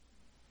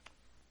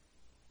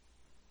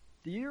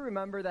Do you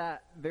remember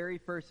that very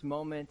first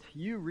moment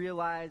you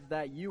realized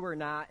that you were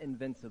not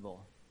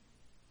invincible?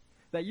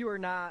 That you were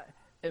not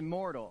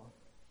immortal?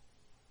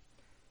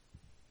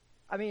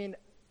 I mean,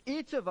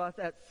 each of us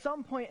at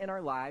some point in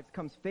our lives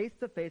comes face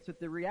to face with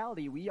the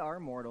reality we are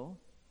mortal,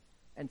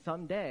 and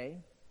someday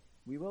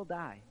we will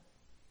die.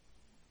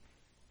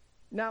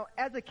 Now,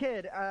 as a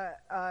kid,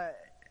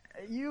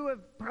 you have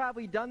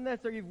probably done this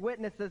or you've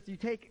witnessed this. You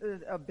take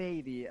a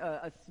baby,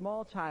 a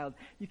small child,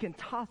 you can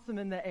toss them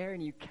in the air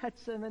and you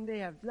catch them and they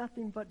have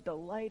nothing but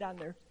delight on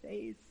their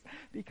face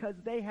because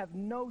they have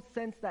no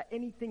sense that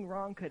anything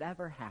wrong could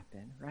ever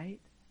happen, right?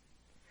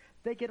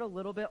 They get a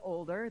little bit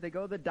older, they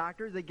go to the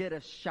doctors, they get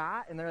a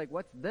shot and they're like,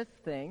 what's this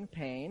thing?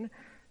 Pain,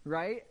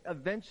 right?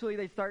 Eventually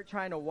they start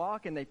trying to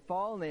walk and they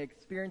fall and they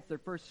experience their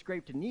first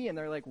scraped knee and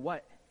they're like,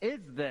 what is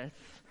this?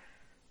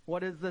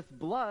 What is this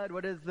blood?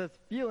 What is this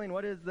feeling?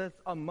 What is this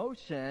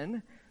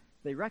emotion?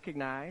 They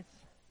recognize,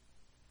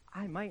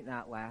 I might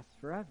not last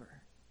forever.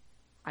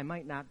 I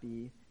might not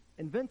be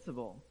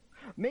invincible.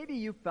 Maybe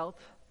you felt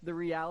the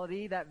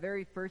reality that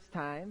very first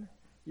time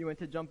you went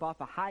to jump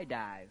off a high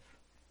dive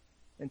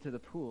into the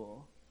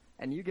pool.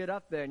 And you get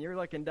up there and you're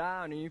looking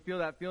down and you feel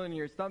that feeling in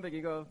your stomach.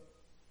 You go,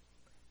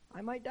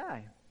 I might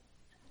die.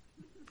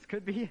 This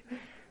could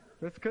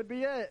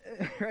be it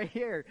right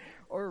here.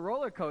 Or a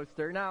roller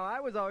coaster. Now,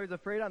 I was always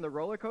afraid on the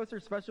roller coaster,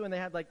 especially when they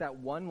had like that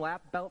one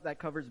lap belt that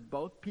covers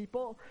both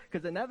people,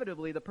 because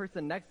inevitably the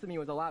person next to me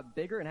was a lot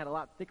bigger and had a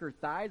lot thicker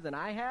thighs than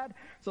I had.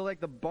 So like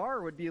the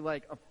bar would be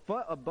like a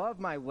foot above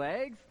my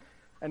legs,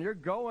 and you're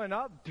going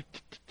up,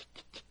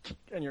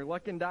 and you're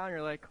looking down, and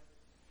you're like,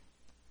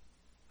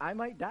 I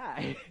might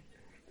die.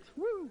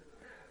 Woo!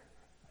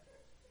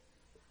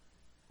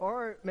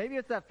 Or maybe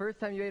it's that first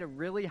time you ate a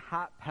really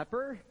hot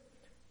pepper,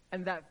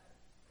 and that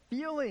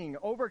feeling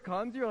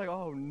overcomes you. You're like,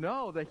 oh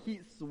no, the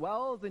heat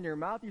swells in your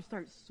mouth. You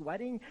start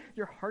sweating.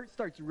 Your heart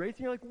starts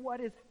racing. You're like, what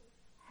is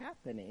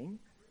happening?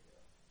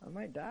 I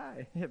might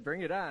die. Yeah,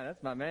 bring it on.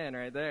 That's my man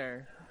right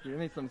there. Give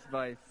me some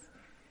spice.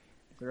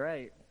 That's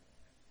right.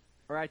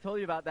 Or I told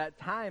you about that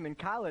time in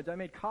college I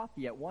made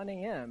coffee at 1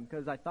 a.m.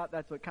 because I thought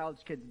that's what college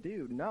kids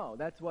do. No,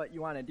 that's what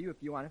you want to do if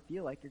you want to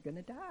feel like you're going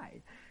to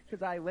die.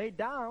 Because I laid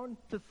down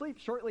to sleep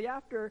shortly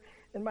after,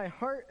 and my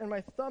heart and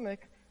my stomach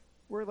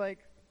were like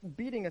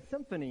beating a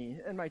symphony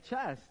in my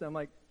chest. I'm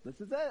like, this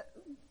is it.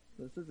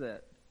 This is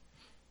it.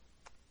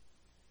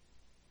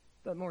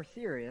 But more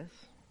serious,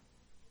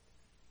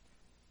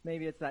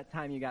 maybe it's that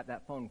time you got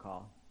that phone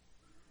call.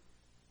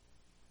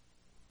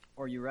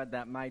 Or you read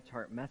that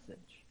MyChart message.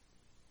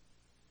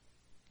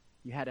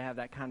 You had to have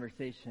that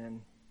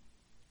conversation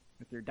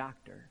with your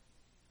doctor.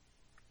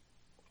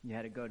 You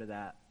had to go to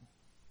that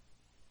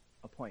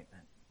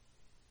appointment.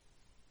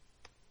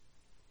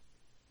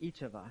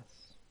 Each of us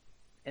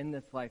in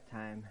this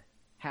lifetime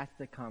has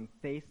to come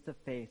face to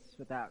face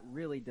with that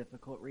really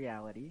difficult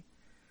reality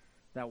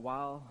that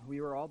while we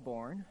were all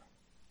born,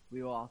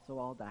 we will also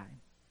all die.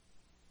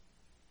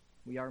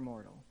 We are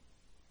mortal,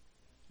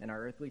 and our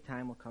earthly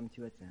time will come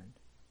to its end.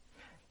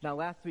 Now,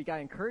 last week I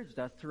encouraged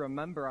us to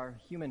remember our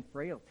human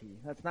frailty.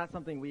 That's not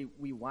something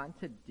we want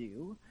to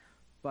do,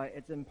 but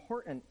it's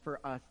important for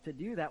us to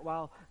do that.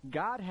 While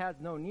God has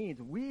no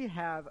needs, we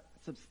have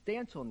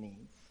substantial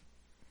needs,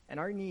 and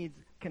our needs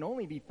can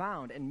only be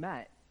found and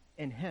met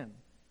in Him.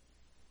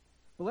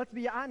 But let's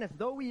be honest,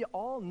 though we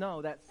all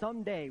know that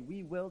someday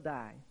we will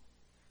die,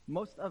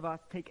 most of us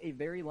take a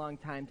very long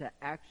time to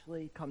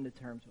actually come to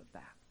terms with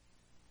that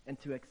and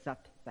to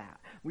accept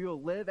that. We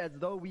will live as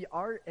though we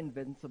are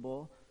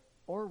invincible,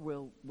 or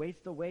we'll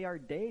waste away our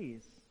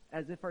days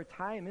as if our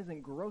time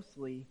isn't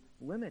grossly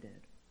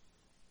limited.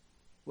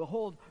 We'll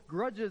hold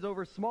grudges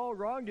over small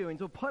wrongdoings.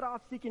 We'll put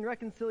off seeking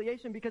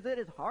reconciliation because it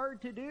is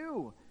hard to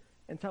do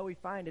until we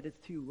find it is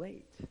too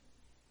late.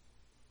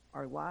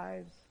 Our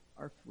lives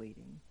are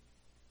fleeting.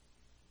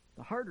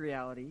 The hard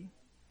reality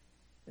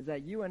is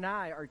that you and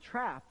I are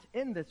trapped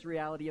in this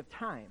reality of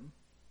time,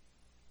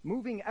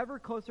 moving ever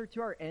closer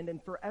to our end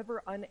and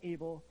forever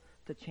unable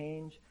to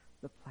change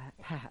the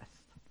past.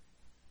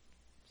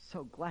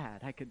 So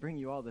glad I could bring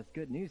you all this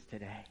good news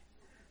today.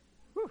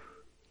 Whew.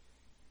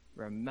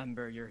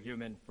 Remember your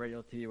human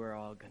frailty. We're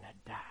all going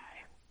to die.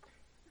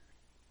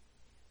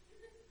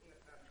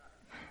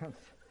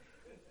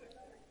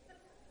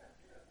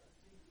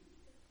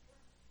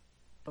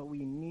 But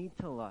we need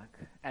to look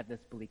at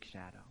this bleak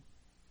shadow.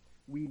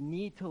 We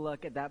need to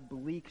look at that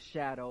bleak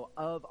shadow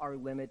of our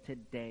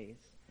limited days.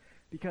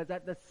 Because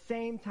at the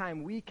same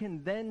time, we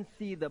can then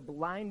see the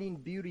blinding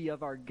beauty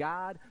of our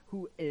God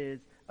who is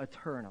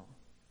eternal.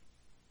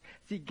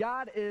 See,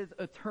 God is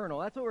eternal.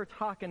 That's what we're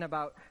talking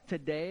about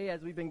today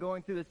as we've been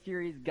going through the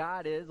series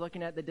God Is,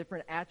 looking at the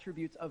different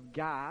attributes of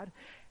God.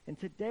 And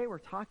today we're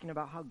talking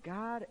about how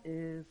God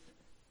is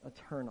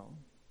eternal.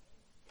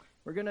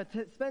 We're going to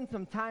spend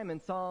some time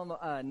in Psalm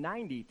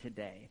 90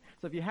 today.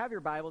 So if you have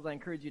your Bibles, I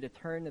encourage you to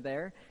turn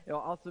there. It will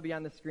also be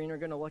on the screen. We're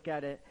going to look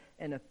at it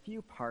in a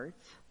few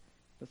parts.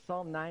 But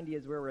Psalm 90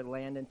 is where we're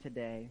landing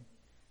today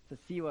to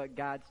see what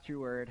God's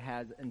true word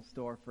has in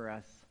store for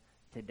us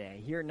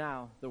today. Hear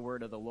now the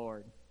word of the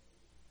Lord.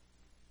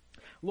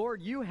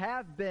 Lord, you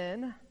have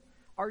been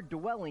our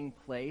dwelling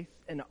place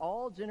in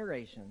all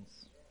generations.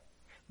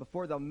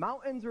 Before the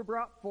mountains were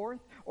brought forth,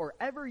 or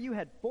ever you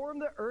had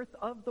formed the earth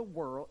of the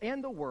world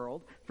and the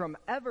world, from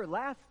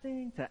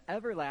everlasting to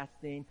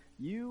everlasting,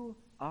 you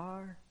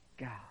are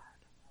God.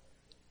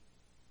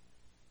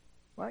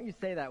 Why don't you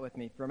say that with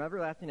me? From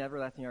everlasting to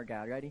everlasting, you are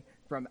God. Ready?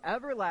 From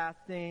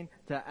everlasting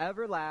to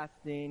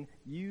everlasting,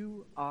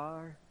 you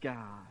are God.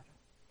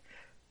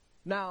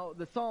 Now,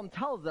 the psalm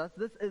tells us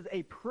this is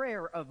a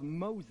prayer of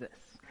Moses.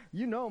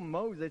 You know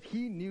Moses,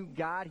 he knew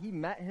God. He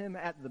met him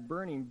at the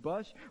burning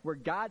bush where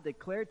God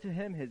declared to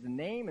him his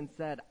name and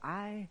said,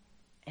 I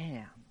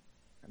am.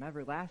 From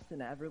everlasting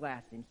to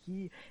everlasting,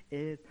 he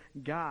is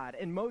God.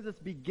 And Moses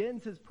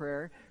begins his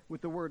prayer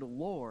with the word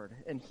Lord.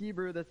 In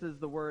Hebrew, this is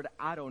the word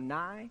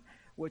Adonai,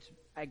 which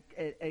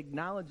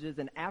acknowledges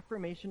an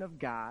affirmation of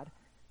God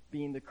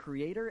being the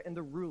creator and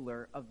the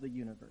ruler of the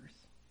universe.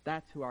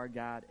 That's who our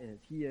God is.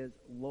 He is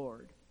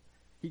Lord.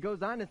 He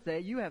goes on to say,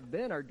 you have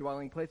been our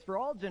dwelling place for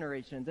all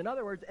generations. In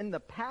other words, in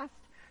the past,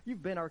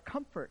 you've been our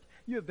comfort.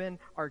 You have been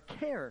our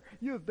care.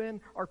 You have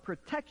been our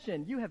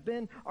protection. You have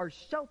been our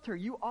shelter.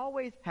 You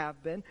always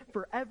have been,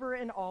 forever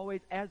and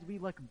always. As we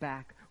look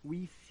back,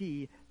 we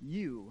see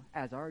you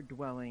as our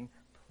dwelling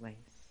place.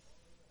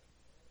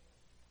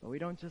 But we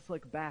don't just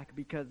look back,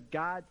 because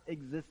God's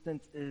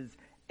existence is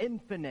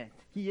infinite.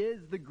 He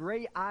is the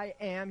great I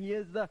am. He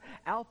is the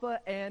Alpha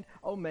and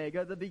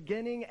Omega, the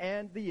beginning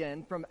and the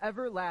end. From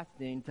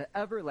everlasting to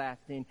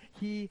everlasting,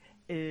 he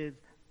is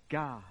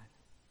God.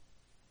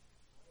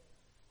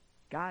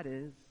 God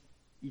is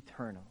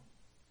eternal.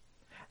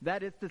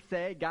 That is to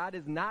say, God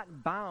is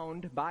not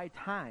bound by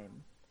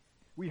time.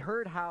 We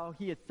heard how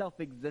he is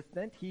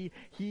self-existent.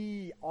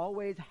 He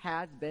always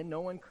has been.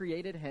 No one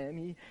created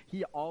him.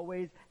 He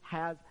always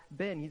has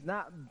been. He's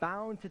not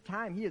bound to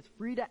time. He is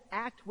free to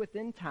act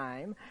within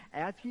time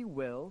as he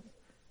wills,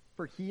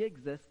 for he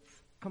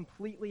exists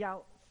completely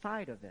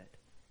outside of it.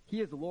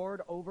 He is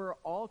Lord over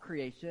all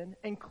creation,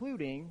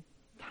 including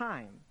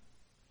time.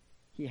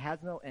 He has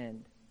no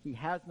end. He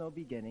has no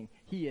beginning.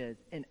 He is,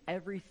 in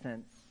every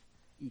sense,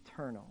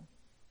 eternal.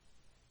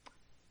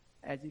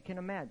 As you can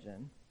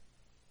imagine,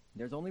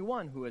 there's only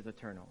one who is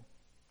eternal,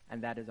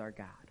 and that is our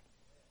God.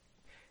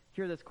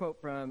 Hear this quote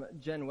from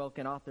Jen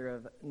Wilkin, author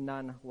of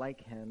None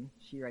Like Him.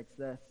 She writes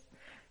this: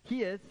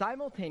 He is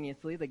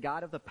simultaneously the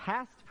God of the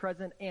past,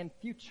 present, and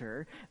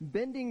future,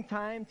 bending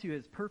time to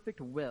his perfect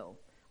will,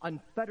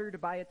 unfettered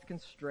by its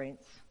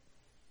constraints.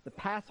 The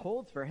past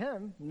holds for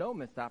him no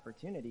missed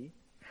opportunity.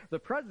 The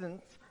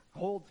present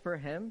holds for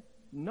him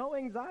no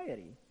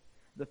anxiety.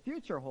 The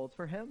future holds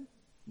for him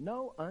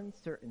no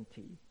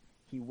uncertainty.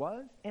 He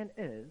was and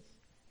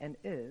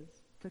is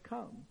to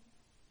come.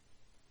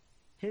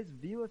 His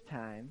view of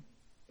time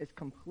is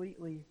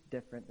completely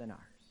different than ours.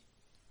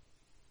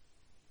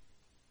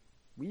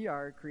 We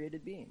are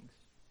created beings.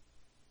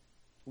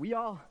 We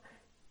all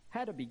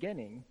had a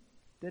beginning,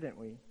 didn't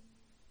we?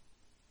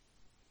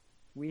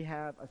 We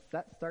have a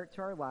set start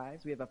to our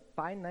lives. We have a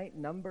finite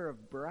number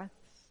of breaths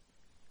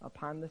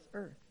upon this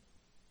earth.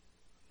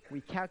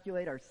 We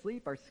calculate our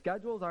sleep, our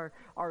schedules,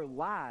 our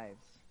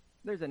lives.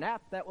 There's an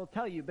app that will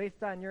tell you,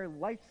 based on your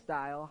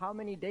lifestyle, how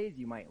many days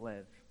you might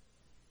live.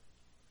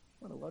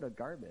 What a load of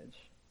garbage.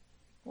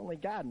 Only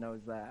God knows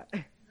that.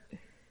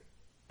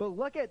 But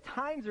look at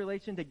time's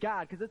relation to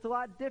God, because it's a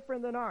lot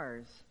different than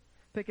ours.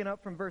 Picking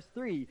up from verse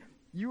 3,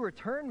 you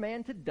return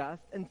man to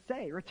dust and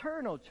say,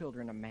 return, O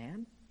children of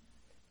man,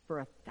 for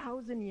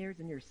 1,000 years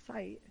in your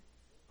sight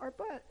are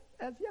but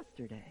as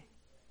yesterday,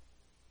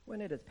 when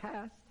it is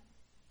past,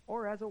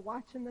 or as a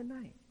watch in the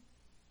night.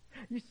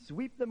 You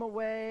sweep them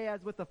away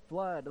as with a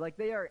flood, like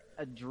they are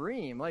a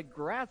dream, like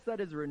grass that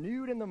is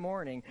renewed in the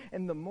morning.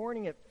 In the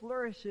morning it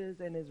flourishes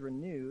and is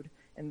renewed.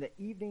 In the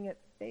evening it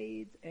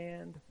fades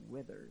and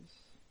withers.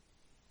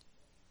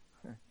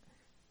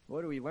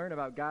 What do we learn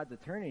about God's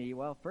eternity?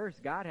 Well,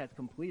 first, God has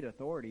complete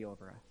authority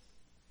over us.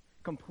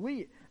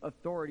 Complete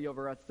authority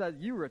over us. It says,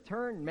 you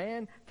return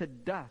man to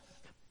dust.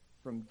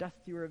 From dust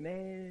you were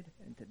made,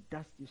 and to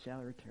dust you shall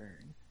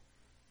return.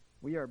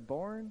 We are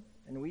born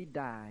and we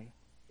die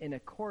in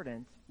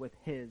accordance with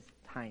his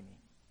timing.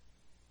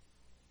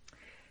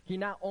 He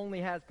not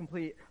only has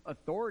complete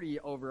authority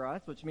over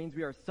us, which means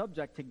we are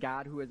subject to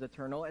God who is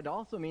eternal, it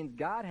also means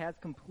God has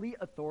complete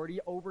authority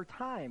over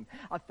time.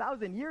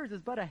 1,000 years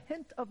is but a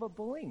hint of a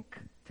blink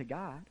to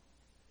God.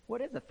 What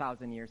is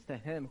 1,000 years to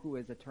him who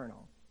is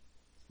eternal?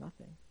 It's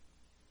nothing.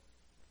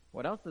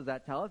 What else does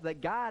that tell us?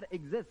 That God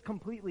exists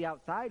completely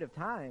outside of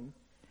time.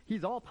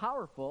 He's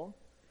all-powerful.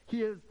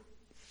 He is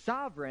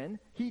sovereign.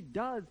 He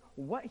does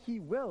what he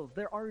wills.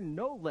 There are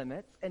no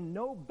limits and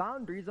no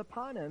boundaries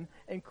upon him,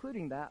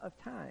 including that of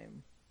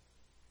time.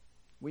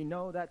 We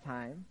know that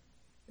time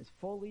is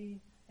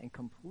fully and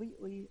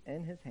completely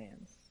in his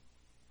hands.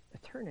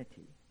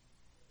 Eternity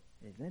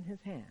is in his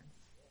hands.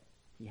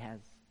 He has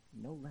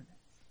no limits.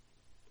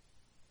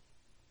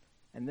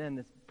 And then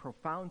this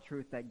profound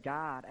truth that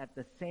God at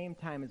the same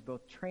time is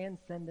both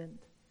transcendent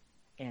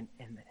and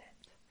immanent.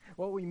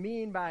 What we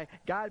mean by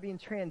God being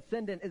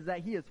transcendent is that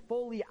he is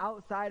fully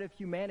outside of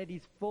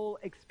humanity's full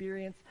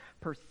experience,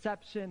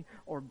 perception,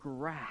 or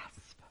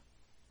grasp.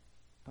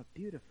 But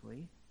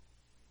beautifully,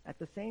 at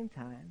the same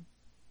time,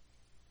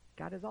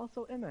 God is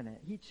also immanent.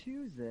 He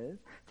chooses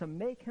to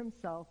make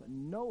himself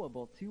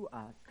knowable to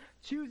us,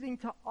 choosing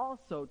to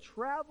also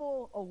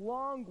travel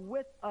along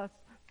with us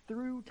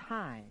through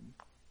time,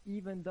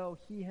 even though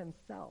he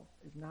himself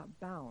is not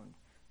bound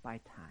by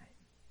time.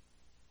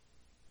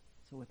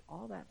 So with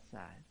all that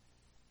said,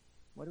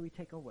 what do we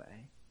take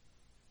away?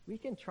 We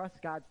can trust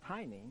God's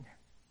timing.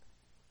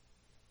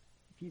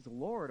 If he's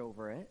Lord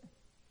over it,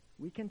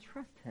 we can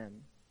trust him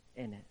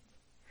in it.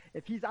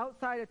 If he's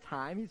outside of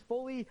time, he's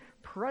fully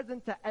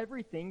present to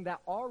everything that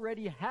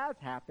already has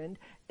happened,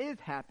 is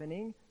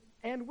happening,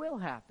 and will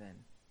happen.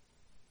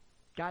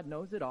 God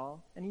knows it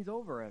all, and he's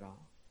over it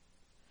all.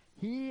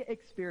 He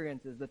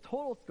experiences the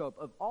total scope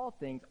of all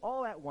things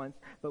all at once,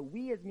 but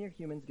we as mere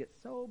humans get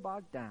so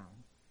bogged down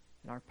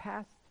in our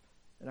past,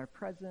 in our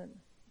present,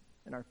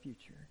 and our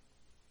future.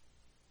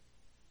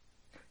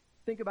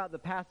 Think about the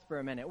past for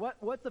a minute.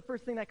 What's the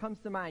first thing that comes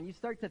to mind? You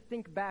start to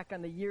think back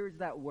on the years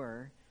that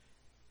were.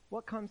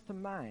 What comes to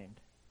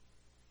mind?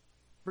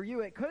 For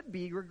you, it could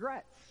be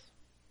regrets.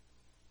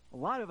 A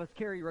lot of us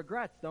carry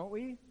regrets, don't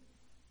we?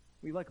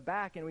 We look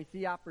back and we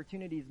see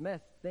opportunities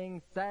missed,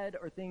 things said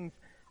or things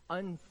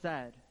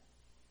unsaid.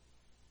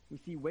 We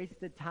see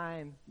wasted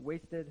time,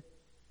 wasted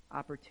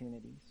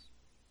opportunities.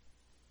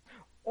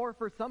 Or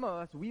for some of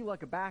us, we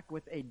look back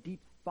with a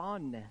deep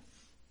fondness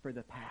for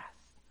the past.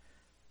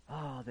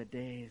 Oh, the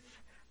days,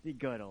 the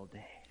good old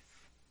days.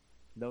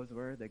 Those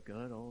were the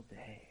good old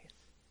days.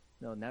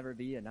 There'll never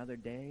be another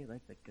day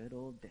like the good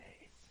old days.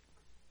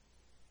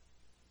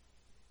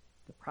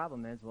 The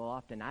problem is we'll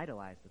often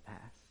idolize the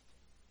past,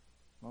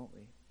 won't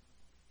we?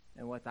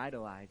 And what's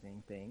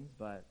idolizing things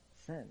but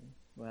sin?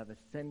 We'll have a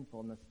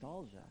sinful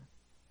nostalgia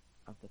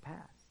of the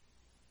past.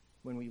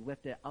 When we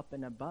lift it up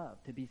and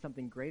above to be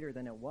something greater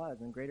than it was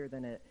and greater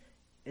than it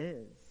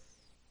is.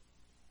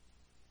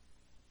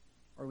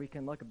 Or we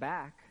can look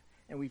back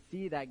and we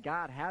see that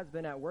God has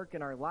been at work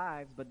in our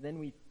lives, but then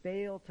we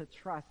fail to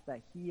trust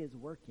that he is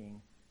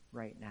working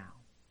right now.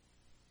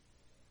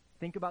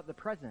 Think about the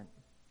present.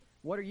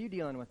 What are you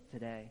dealing with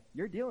today?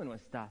 You're dealing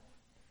with stuff.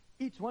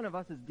 Each one of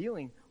us is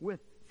dealing with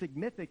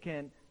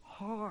significant,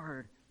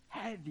 hard,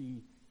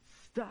 heavy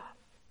stuff.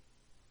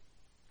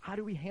 How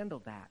do we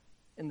handle that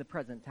in the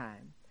present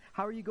time?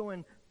 How are you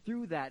going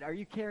through that? Are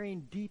you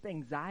carrying deep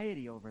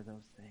anxiety over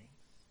those things?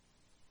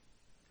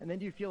 And then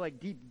do you feel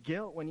like deep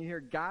guilt when you hear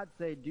God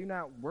say, do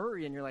not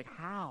worry, and you're like,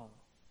 how?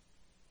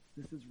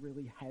 This is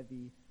really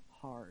heavy,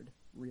 hard,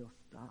 real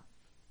stuff.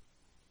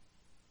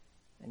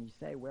 And you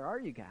say, where are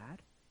you,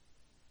 God?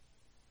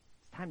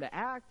 It's time to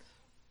act.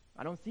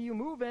 I don't see you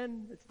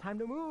moving. It's time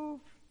to move.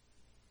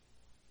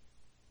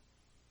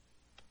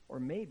 Or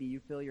maybe you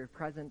fill your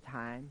present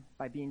time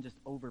by being just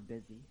over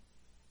busy.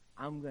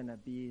 I'm going to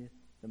be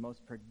the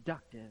most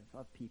productive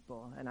of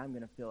people, and I'm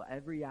going to fill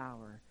every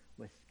hour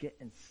with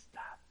getting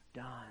stuff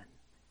done.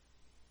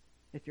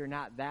 If you're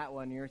not that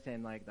one, you're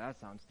saying like, that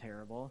sounds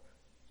terrible.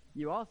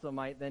 You also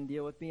might then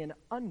deal with being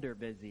under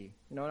busy.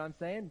 You know what I'm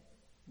saying?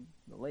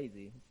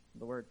 Lazy is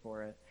the word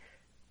for it.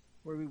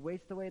 Where we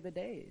waste away the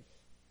days,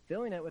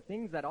 filling it with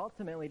things that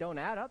ultimately don't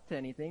add up to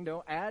anything,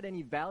 don't add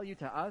any value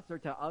to us or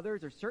to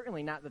others, or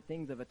certainly not the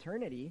things of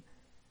eternity.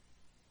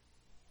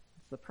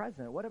 It's the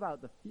present. What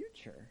about the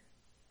future?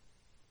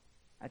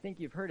 I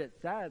think you've heard it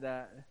said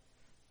that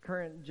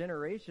current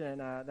generation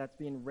that's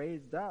being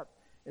raised up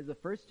is the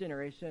first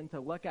generation to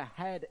look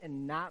ahead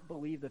and not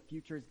believe the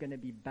future is going to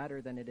be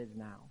better than it is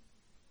now.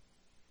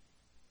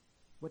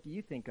 What do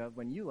you think of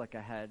when you look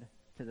ahead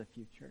to the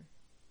future?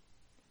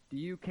 Do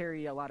you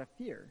carry a lot of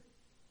fear,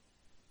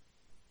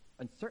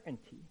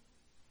 uncertainty?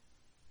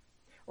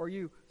 Or are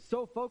you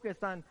so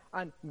focused on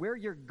where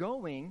you're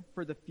going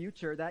for the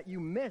future that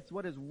you miss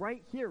what is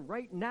right here,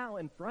 right now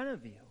in front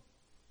of you?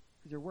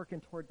 Because you're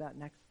working toward that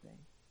next thing.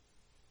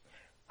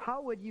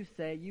 How would you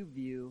say you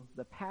view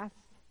the past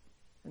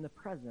and the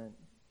present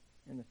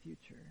and the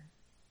future?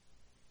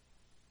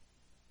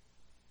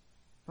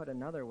 Put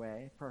another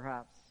way,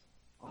 perhaps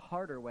a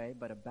harder way,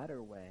 but a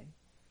better way,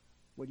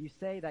 would you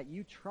say that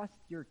you trust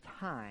your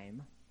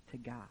time to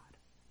God?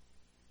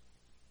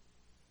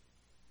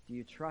 Do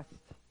you trust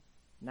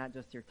not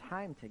just your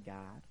time to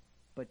God,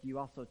 but you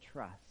also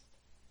trust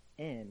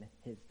in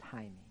his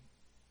timing?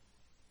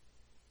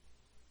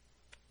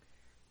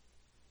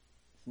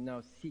 It's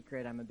no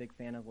secret I'm a big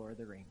fan of Lord of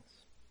the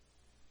Rings.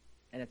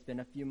 And it's been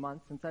a few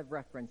months since I've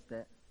referenced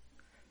it.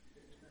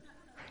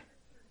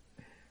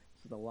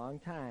 It's a long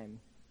time.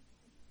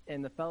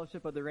 In the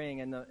Fellowship of the Ring,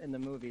 in the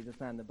movies, it's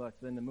not in the books,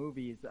 but in the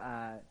movies,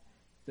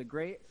 it's a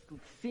great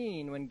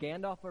scene when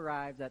Gandalf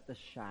arrives at the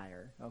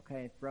Shire.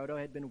 Okay, Frodo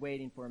had been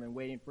waiting for him and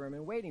waiting for him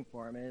and waiting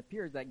for him, and it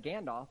appears that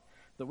Gandalf,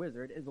 the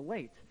wizard, is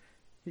late.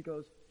 He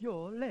goes,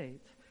 "You're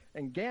late."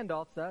 And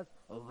Gandalf says,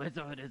 "A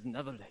wizard is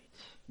never late,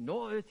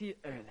 nor is he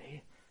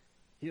early.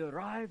 He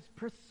arrives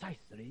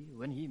precisely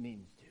when he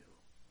means to."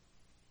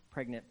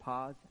 pregnant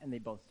pause, and they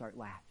both start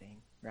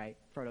laughing, right?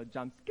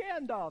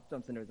 Gandalf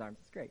jumps into his arms.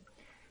 It's great.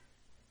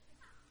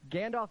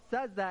 Gandalf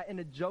says that in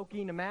a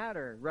joking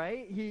manner,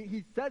 right?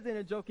 He says it in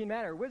a joking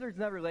manner. Wizard's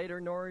never late,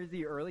 nor is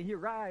he early. He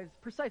arrives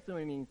precisely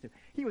when he means to.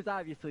 He was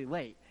obviously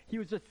late. He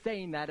was just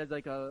saying that as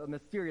like a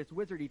mysterious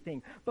wizardy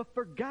thing. But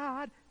for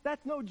God,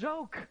 that's no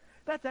joke.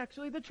 That's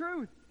actually the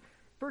truth.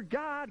 For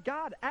God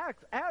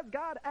acts as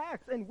God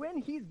acts. And when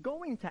he's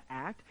going to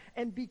act,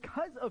 and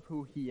because of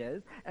who he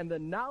is and the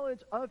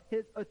knowledge of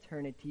his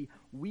eternity,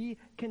 we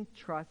can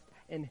trust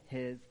in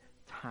his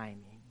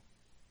timing.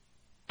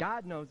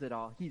 God knows it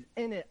all. He's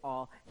in it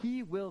all.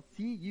 He will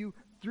see you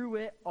through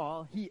it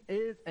all. He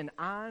is an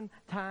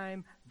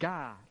on-time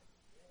God.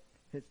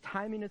 His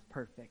timing is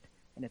perfect,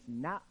 and it's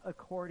not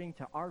according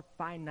to our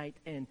finite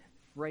and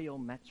frail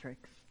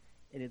metrics.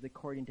 It is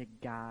according to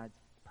God's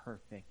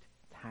perfect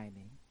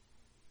timing.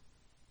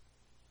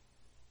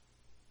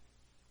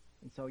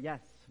 And so,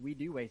 yes, we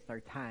do waste our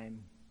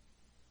time.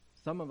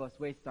 Some of us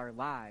waste our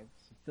lives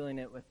filling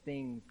it with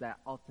things that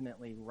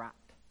ultimately rot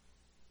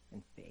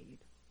and fade.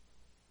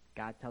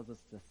 God tells us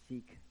to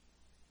seek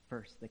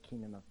first the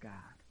kingdom of God.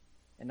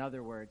 In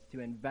other words, to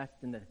invest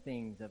in the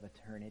things of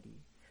eternity,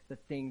 the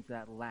things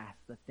that last,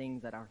 the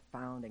things that are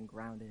found and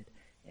grounded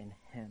in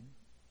him.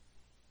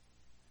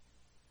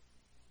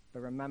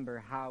 But remember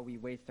how we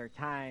waste our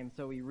time.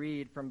 So we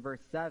read from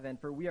verse 7,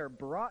 "For we are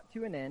brought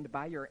to an end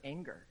by your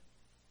anger.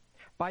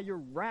 By your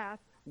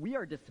wrath we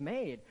are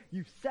dismayed.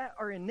 You set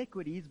our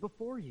iniquities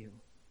before you,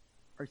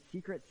 our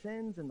secret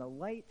sins in the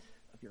light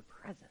of your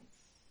presence.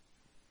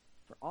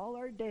 For all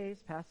our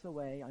days pass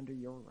away under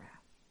your wrath.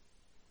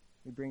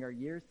 We bring our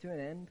years to an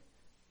end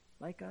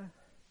like a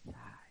sigh.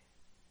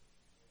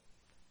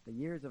 The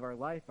years of our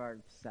life are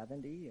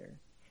 70, or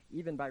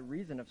even by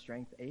reason of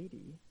strength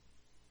 80,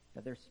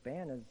 but their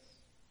span is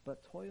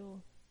but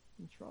toil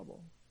and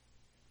trouble.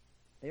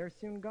 They are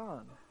soon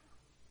gone,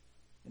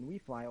 and we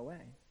fly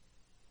away.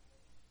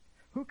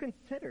 Who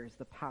considers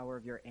the power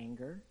of your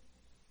anger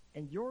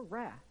and your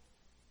wrath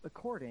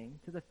according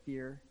to the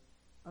fear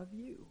of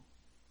you?"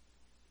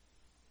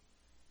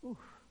 Oof.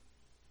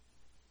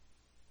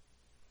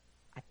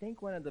 I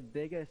think one of the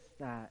biggest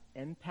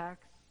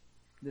impacts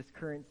this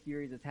current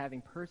series is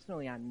having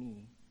personally on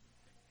me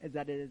is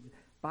that it is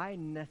by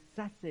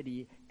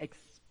necessity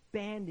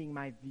expanding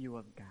my view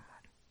of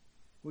God.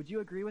 Would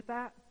you agree with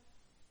that?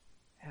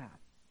 Yeah.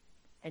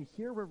 And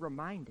here we're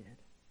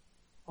reminded,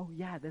 oh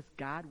yeah, this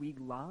God we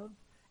love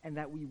and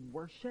that we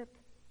worship,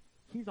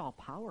 he's all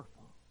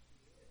powerful.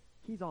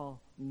 He's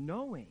all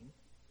knowing.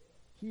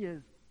 He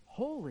is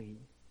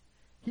holy.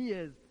 He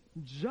is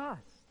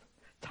just.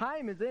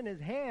 Time is in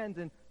his hands,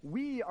 and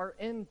we are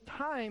in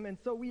time, and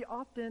so we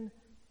often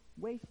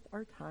waste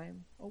our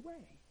time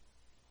away.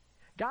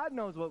 God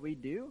knows what we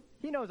do.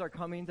 He knows our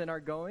comings and our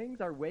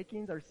goings, our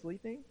wakings, our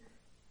sleeping.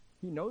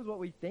 He knows what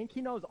we think.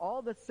 He knows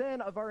all the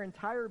sin of our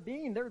entire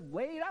being. They're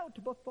laid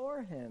out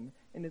before him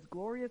in his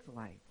glorious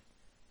light.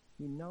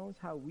 He knows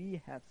how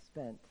we have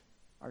spent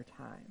our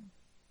time.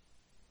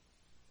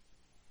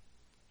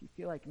 If you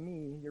feel like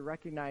me, you're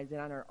recognizing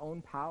on our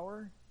own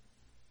power,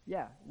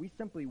 yeah, we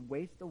simply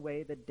waste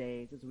away the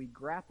days as we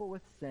grapple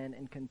with sin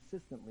and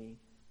consistently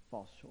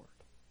fall short.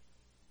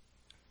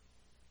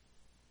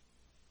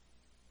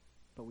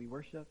 But we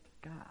worship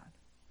God,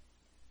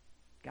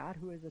 God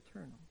who is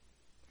eternal.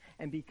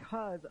 And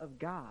because of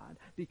God,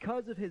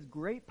 because of his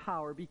great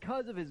power,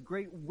 because of his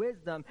great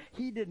wisdom,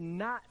 he did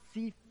not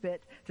see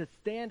fit to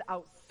stand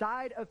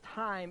outside of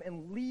time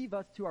and leave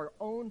us to our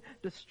own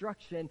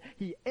destruction.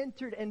 He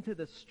entered into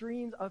the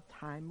streams of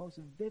time most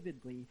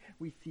vividly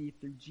we see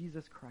through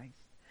Jesus Christ.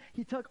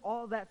 He took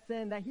all that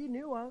sin that he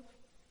knew of,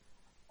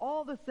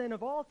 all the sin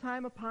of all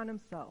time upon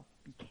himself,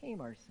 became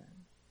our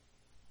sin,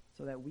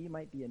 so that we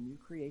might be a new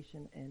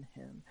creation in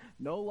him.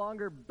 No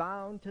longer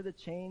bound to the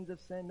chains of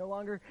sin, no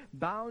longer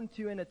bound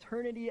to an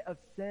eternity of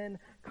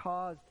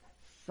sin-caused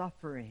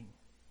suffering.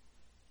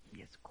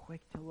 He is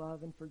quick to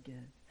love and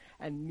forgive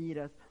and meet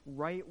us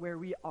right where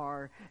we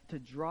are to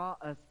draw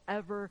us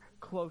ever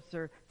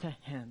closer to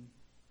him.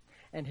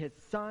 And his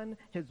Son,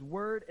 his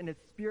Word, and his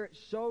Spirit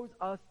shows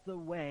us the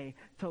way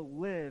to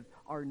live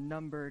our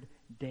numbered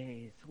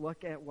days.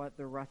 Look at what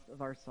the rest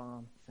of our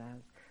psalm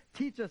says.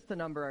 Teach us to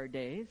number our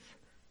days,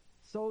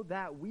 so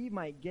that we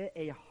might get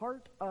a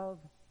heart of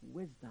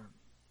wisdom.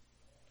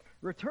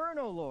 Return,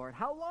 O Lord.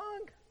 How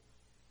long?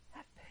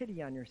 Have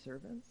pity on your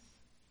servants.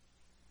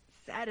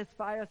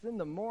 Satisfy us in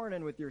the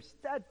morning with your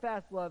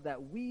steadfast love,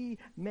 that we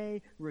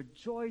may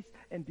rejoice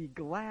and be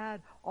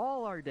glad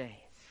all our days.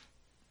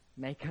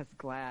 Make us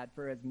glad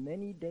for as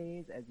many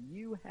days as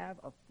you have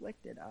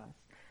afflicted us,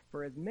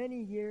 for as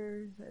many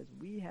years as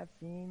we have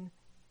seen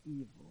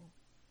evil.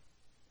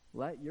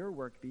 Let your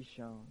work be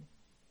shown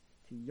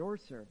to your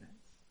servants,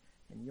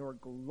 and your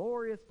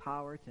glorious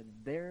power to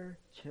their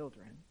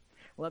children.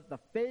 Let the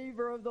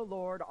favor of the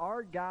Lord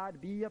our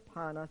God be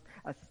upon us.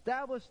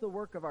 Establish the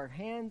work of our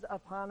hands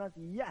upon us.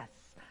 Yes,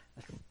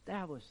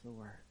 establish the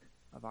work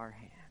of our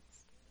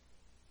hands.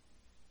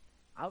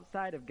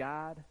 Outside of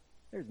God,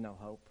 there's no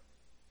hope.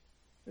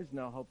 There's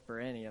no hope for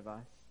any of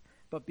us.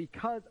 But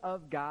because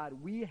of God,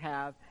 we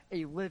have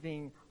a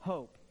living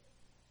hope.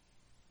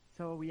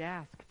 So we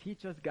ask,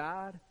 teach us,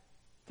 God,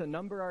 to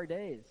number our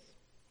days.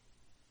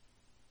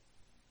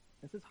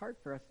 This is hard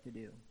for us to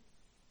do.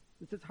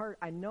 This is hard.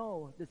 I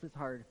know this is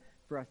hard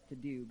for us to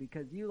do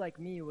because you, like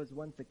me, was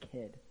once a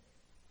kid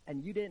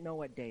and you didn't know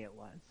what day it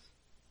was.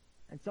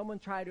 And someone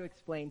tried to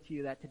explain to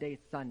you that today's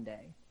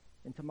Sunday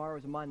and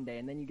tomorrow's Monday,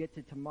 and then you get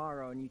to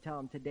tomorrow and you tell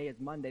them today is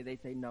Monday. They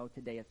say, no,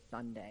 today is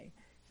Sunday.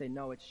 Say,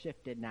 no, it's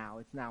shifted now.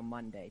 It's now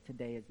Monday.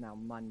 Today is now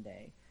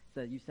Monday.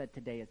 So you said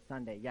today is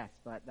Sunday. Yes,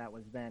 but that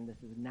was then. This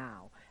is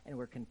now. And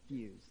we're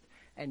confused.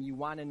 And you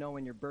want to know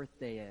when your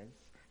birthday is.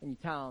 And you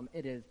tell them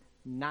it is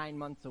 9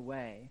 months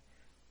away.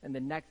 And the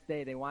next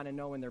day they want to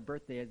know when their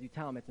birthday is. You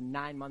tell them it's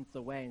 9 months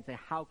away and say,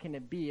 how can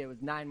it be? It was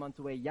 9 months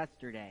away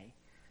yesterday.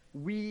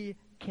 We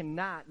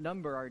cannot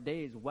number our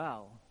days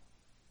well.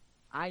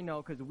 I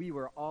know because we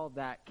were all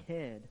that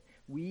kid.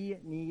 We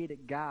need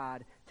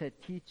God to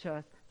teach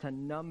us to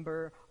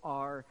number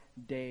our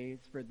days,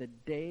 for the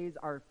days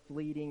are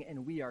fleeting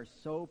and we are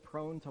so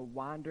prone to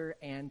wander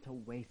and to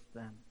waste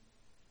them.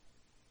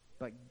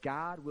 But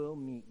God will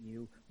meet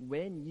you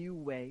when you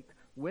wake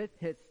with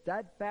his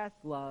steadfast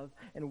love,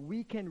 and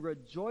we can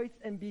rejoice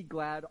and be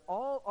glad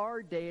all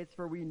our days,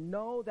 for we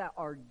know that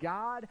our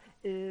God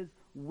is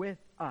with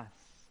us.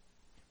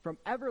 From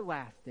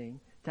everlasting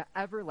to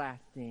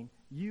everlasting,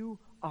 you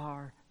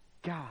are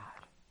God.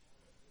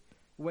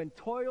 When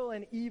toil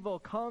and evil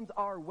comes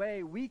our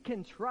way, we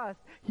can trust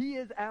he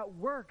is at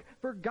work,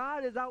 for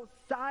God is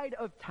outside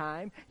of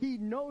time. He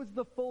knows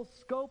the full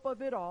scope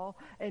of it all,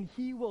 and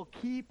he will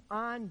keep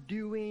on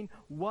doing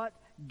what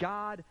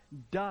God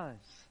does.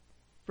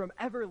 From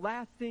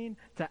everlasting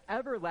to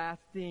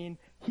everlasting,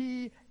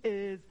 he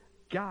is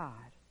God.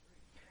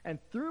 And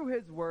through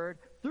his word,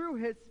 through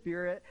his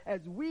spirit,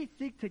 as we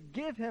seek to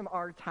give him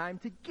our time,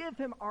 to give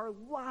him our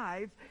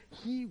lives,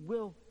 he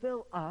will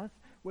fill us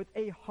with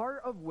a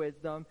heart of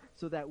wisdom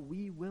so that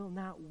we will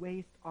not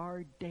waste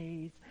our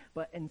days,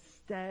 but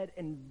instead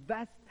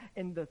invest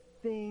in the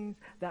things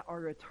that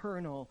are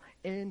eternal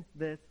in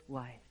this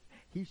life.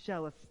 He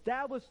shall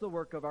establish the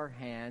work of our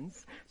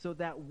hands so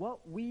that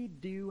what we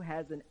do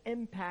has an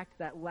impact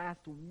that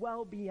lasts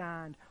well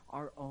beyond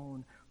our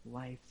own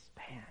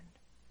lifespan.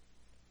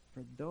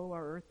 For though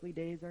our earthly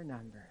days are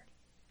numbered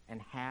and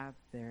have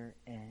their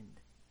end,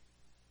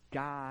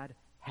 God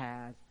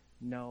has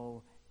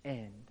no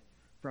end.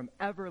 From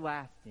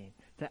everlasting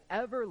to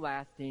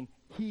everlasting,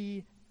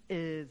 he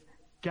is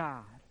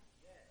God.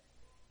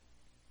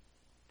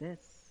 This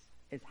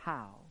is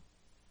how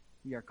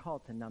we are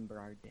called to number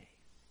our days.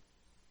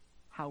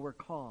 How we're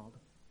called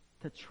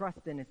to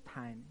trust in his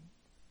timing.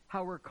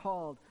 How we're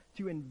called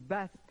to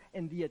invest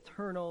in the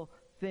eternal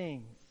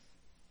things.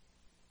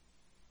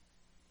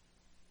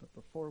 But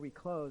before we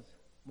close,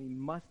 we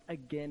must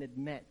again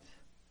admit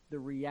the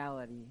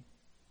reality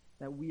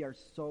that we are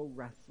so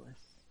restless.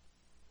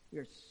 We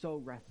are so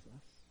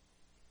restless.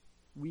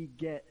 We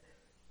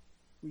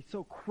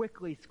so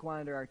quickly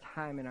squander our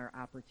time and our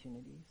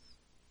opportunities.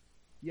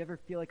 You ever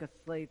feel like a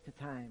slave to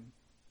time?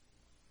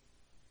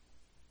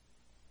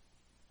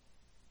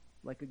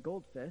 Like a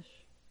goldfish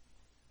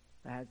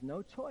that has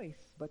no choice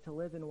but to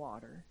live in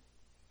water.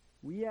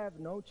 We have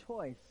no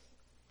choice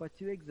but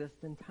to exist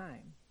in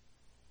time.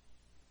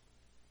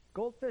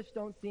 Goldfish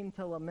don't seem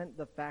to lament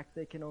the fact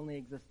they can only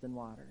exist in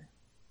water.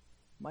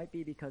 Might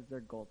be because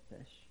they're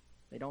goldfish.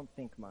 They don't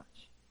think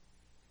much.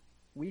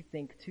 We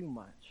think too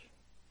much.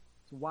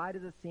 So why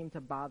does it seem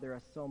to bother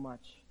us so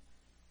much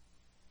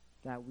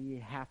that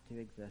we have to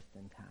exist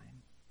in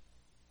time?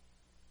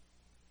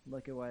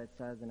 Look at what it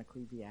says in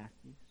Ecclesiastes.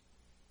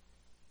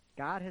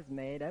 God has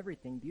made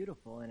everything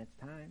beautiful in its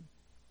time.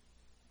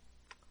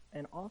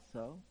 And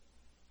also,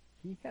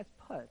 he has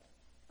put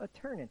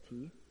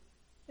eternity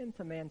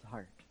into man's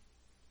heart.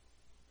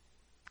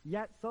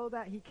 Yet so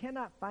that he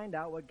cannot find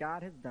out what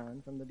God has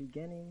done from the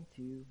beginning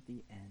to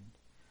the end.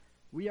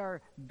 We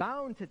are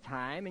bound to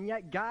time, and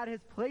yet God has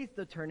placed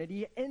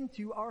eternity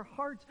into our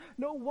hearts.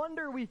 No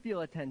wonder we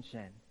feel a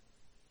tension.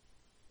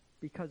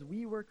 Because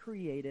we were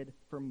created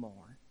for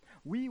more.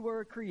 We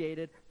were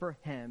created for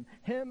him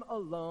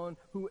alone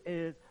who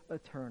is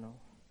eternal.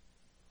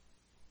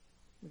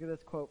 Look at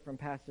this quote from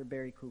Pastor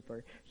Barry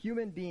Cooper.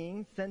 Human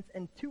beings sense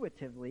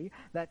intuitively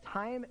that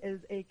time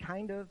is a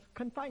kind of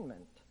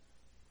confinement.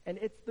 And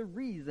it's the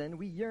reason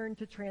we yearn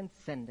to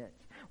transcend it.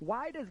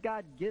 Why does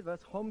God give us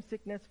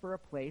homesickness for a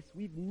place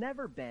we've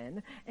never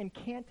been and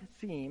can't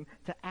seem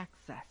to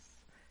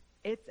access?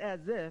 It's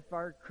as if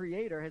our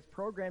Creator has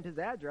programmed his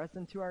address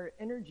into our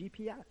inner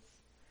GPS.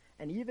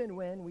 And even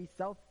when we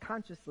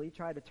self-consciously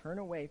try to turn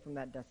away from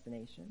that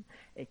destination,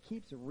 it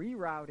keeps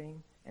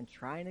rerouting and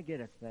trying to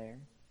get us there.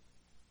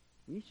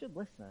 We should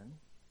listen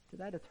to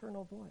that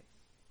eternal voice.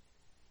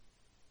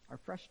 Our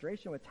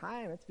frustration with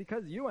time, it's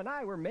because you and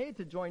I were made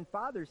to join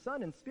Father,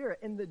 Son, and Spirit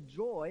in the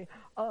joy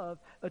of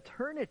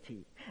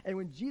eternity. And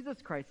when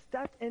Jesus Christ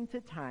stepped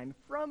into time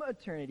from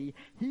eternity,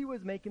 he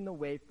was making the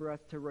way for us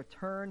to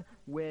return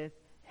with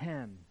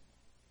him.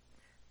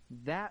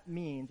 that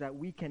means that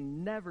we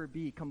can never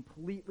be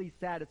completely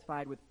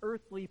satisfied with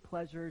earthly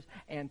pleasures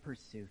and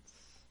pursuits.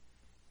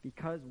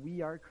 Because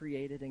we are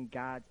created in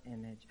God's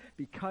image,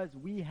 because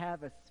we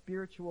have a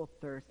spiritual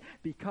thirst,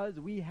 because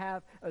we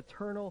have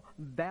eternal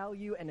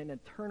value and an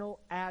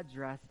eternal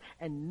address,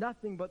 and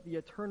nothing but the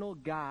eternal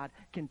God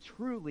can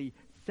truly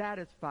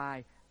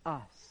satisfy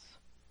us.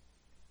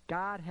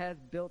 God has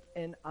built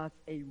in us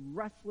a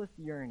restless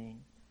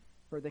yearning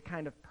for the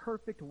kind of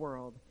perfect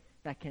world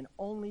that can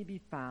only be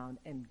found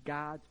in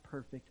God's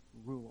perfect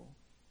rule.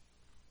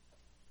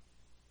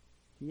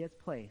 He has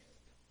placed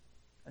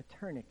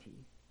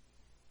eternity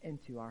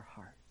into our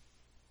hearts.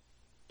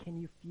 Can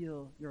you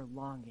feel your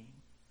longing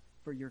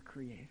for your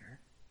Creator?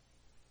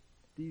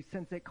 Do you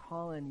sense it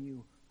calling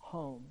you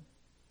home?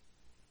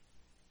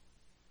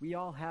 We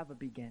all have a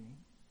beginning.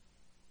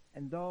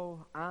 And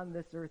though on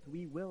this earth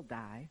we will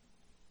die,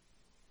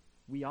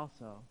 we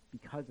also,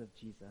 because of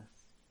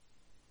Jesus,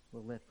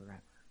 will live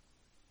forever.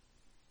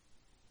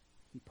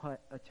 He put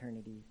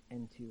eternity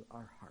into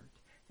our heart.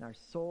 And our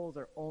souls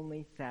are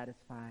only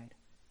satisfied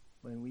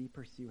when we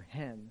pursue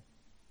Him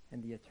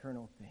and the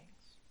eternal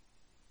things.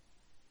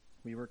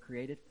 We were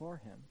created for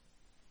Him.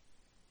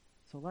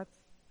 So let's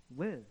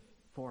live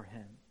for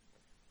Him.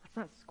 Let's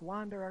not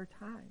squander our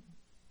time.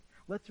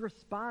 Let's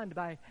respond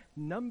by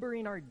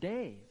numbering our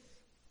days.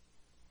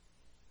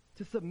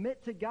 To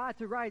submit to God,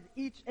 to rise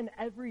each and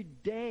every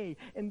day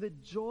in the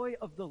joy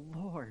of the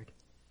Lord.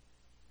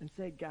 And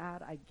say,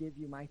 God, I give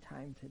you my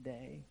time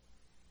today.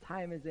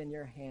 Time is in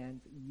your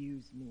hands.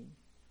 Use me.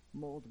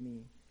 Mold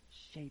me.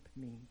 Shape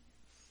me.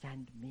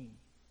 Send me.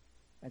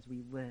 As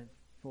we live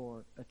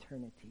for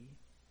eternity.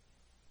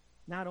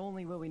 Not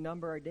only will we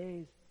number our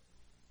days,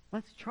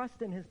 let's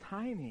trust in His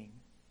timing.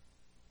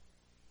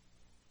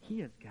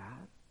 He is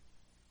God.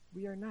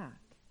 We are not.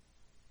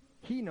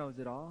 He knows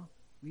it all.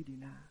 We do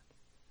not.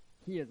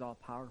 He is all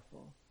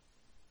powerful.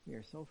 We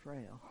are so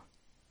frail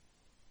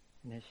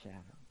in His shadow.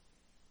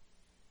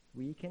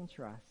 We can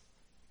trust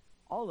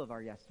all of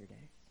our yesterdays.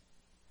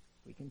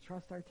 We can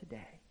trust our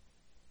today.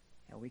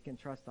 And we can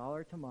trust all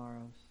our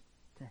tomorrows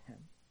to Him.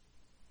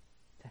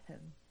 To Him.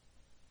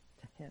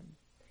 To Him.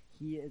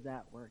 He is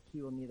at work.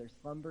 He will neither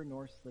slumber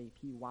nor sleep.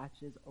 He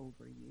watches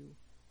over you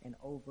and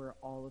over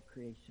all of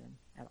creation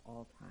at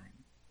all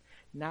times.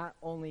 Not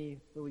only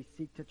will we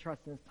seek to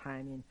trust in His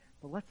timing,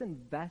 but let's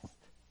invest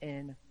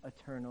in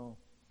eternal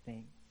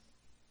things.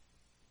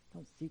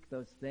 Don't seek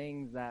those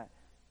things that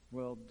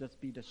will just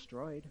be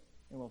destroyed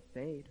and will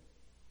fade,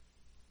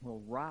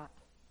 will rot.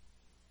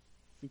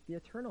 Seek the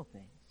eternal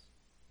things.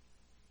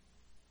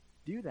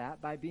 Do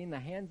that by being the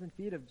hands and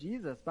feet of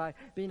Jesus, by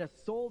being a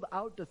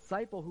sold-out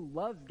disciple who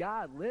loves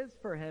God, lives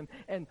for Him,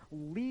 and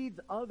leads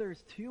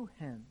others to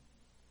Him.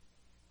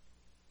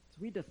 As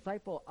we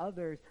disciple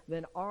others,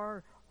 then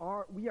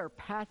we are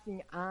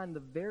passing on the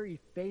very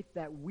faith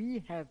that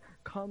we have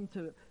come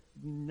to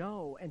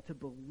know and to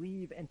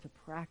believe and to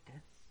practice.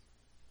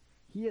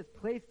 He has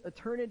placed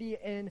eternity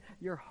in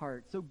your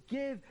heart. So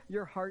give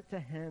your heart to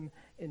Him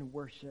in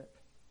worship.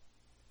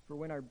 For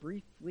when our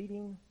brief,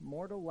 fleeting,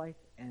 mortal life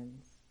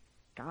ends,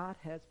 God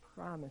has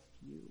promised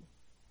you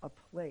a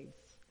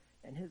place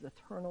in His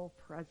eternal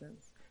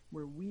presence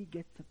where we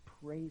get to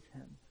praise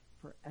Him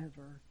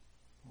forevermore.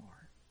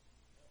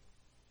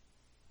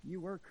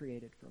 You were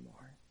created for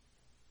more.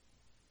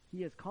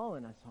 He is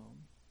calling us home.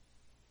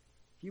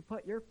 If you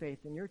put your faith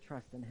and your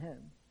trust in Him,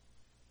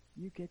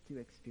 you get to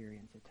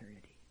experience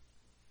eternity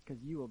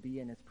because you will be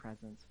in His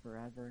presence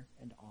forever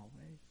and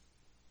always,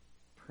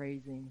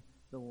 praising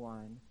the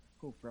one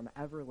who from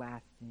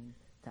everlasting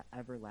to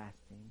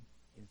everlasting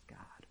is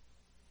God.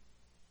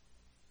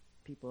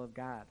 People of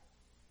God,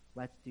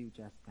 let's do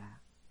just that.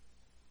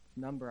 Let's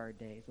number our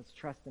days. Let's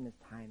trust in His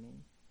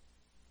timing.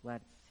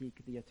 Let's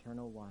seek the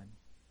eternal one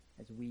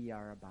as we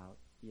are about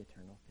the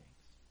eternal things.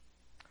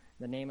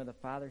 In the name of the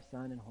Father,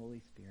 Son, and Holy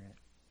Spirit.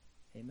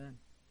 Amen.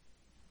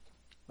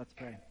 Let's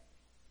pray.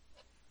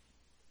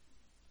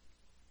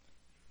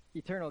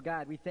 Eternal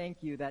God, we thank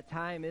you that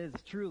time is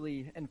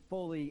truly and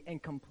fully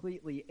and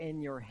completely in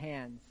your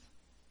hands.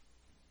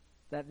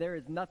 That there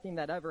is nothing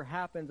that ever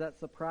happens that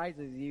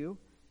surprises you.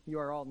 You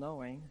are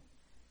all-knowing.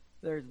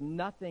 There's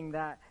nothing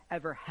that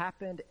ever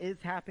happened, is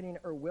happening,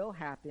 or will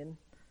happen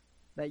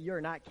that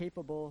you're not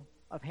capable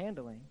of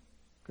handling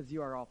because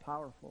you are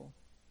all-powerful.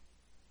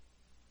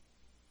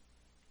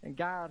 And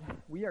God,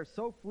 we are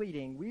so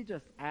fleeting, we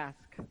just ask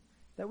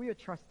that we would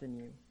trust in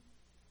you.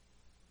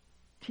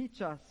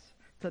 Teach us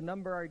to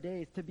number our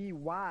days, to be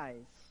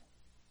wise,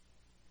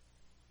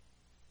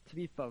 to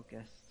be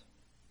focused,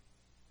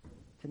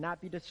 to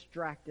not be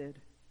distracted.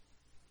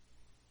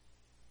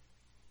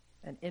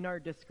 And in our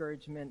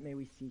discouragement, may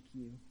we seek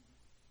you.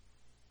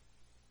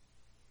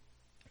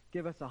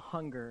 Give us a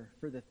hunger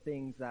for the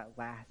things that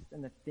last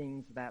and the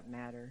things that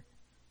matter,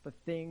 the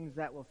things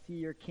that will see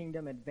your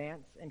kingdom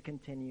advance and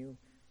continue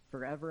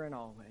forever and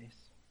always.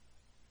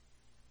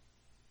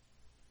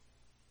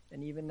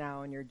 And even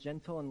now, in your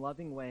gentle and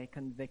loving way,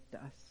 convict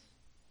us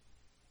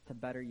to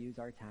better use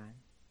our time.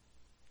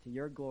 to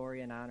your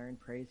glory and honor and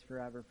praise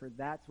forever, for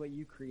that's what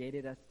you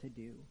created us to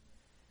do.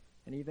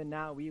 And even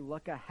now, we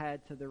look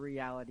ahead to the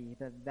reality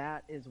that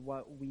that is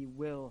what we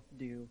will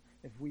do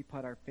if we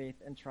put our faith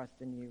and trust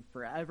in you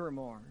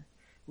forevermore.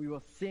 We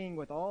will sing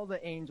with all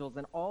the angels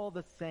and all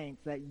the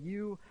saints that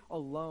you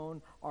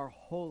alone are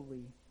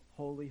holy,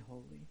 holy,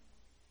 holy.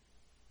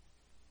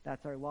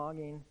 That's our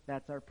longing.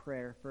 That's our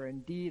prayer. For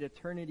indeed,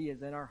 eternity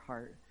is in our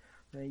heart.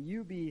 May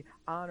you be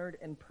honored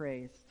and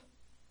praised,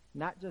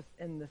 not just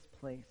in this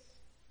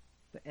place,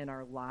 but in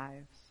our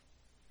lives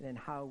and in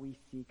how we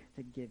seek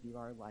to give you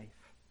our life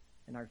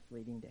in our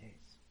fleeting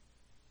days.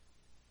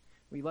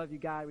 We love you,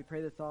 God. We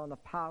pray this all in the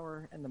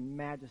power and the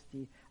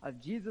majesty of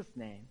Jesus'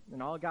 name.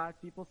 And all God's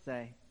people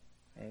say,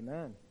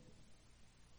 amen.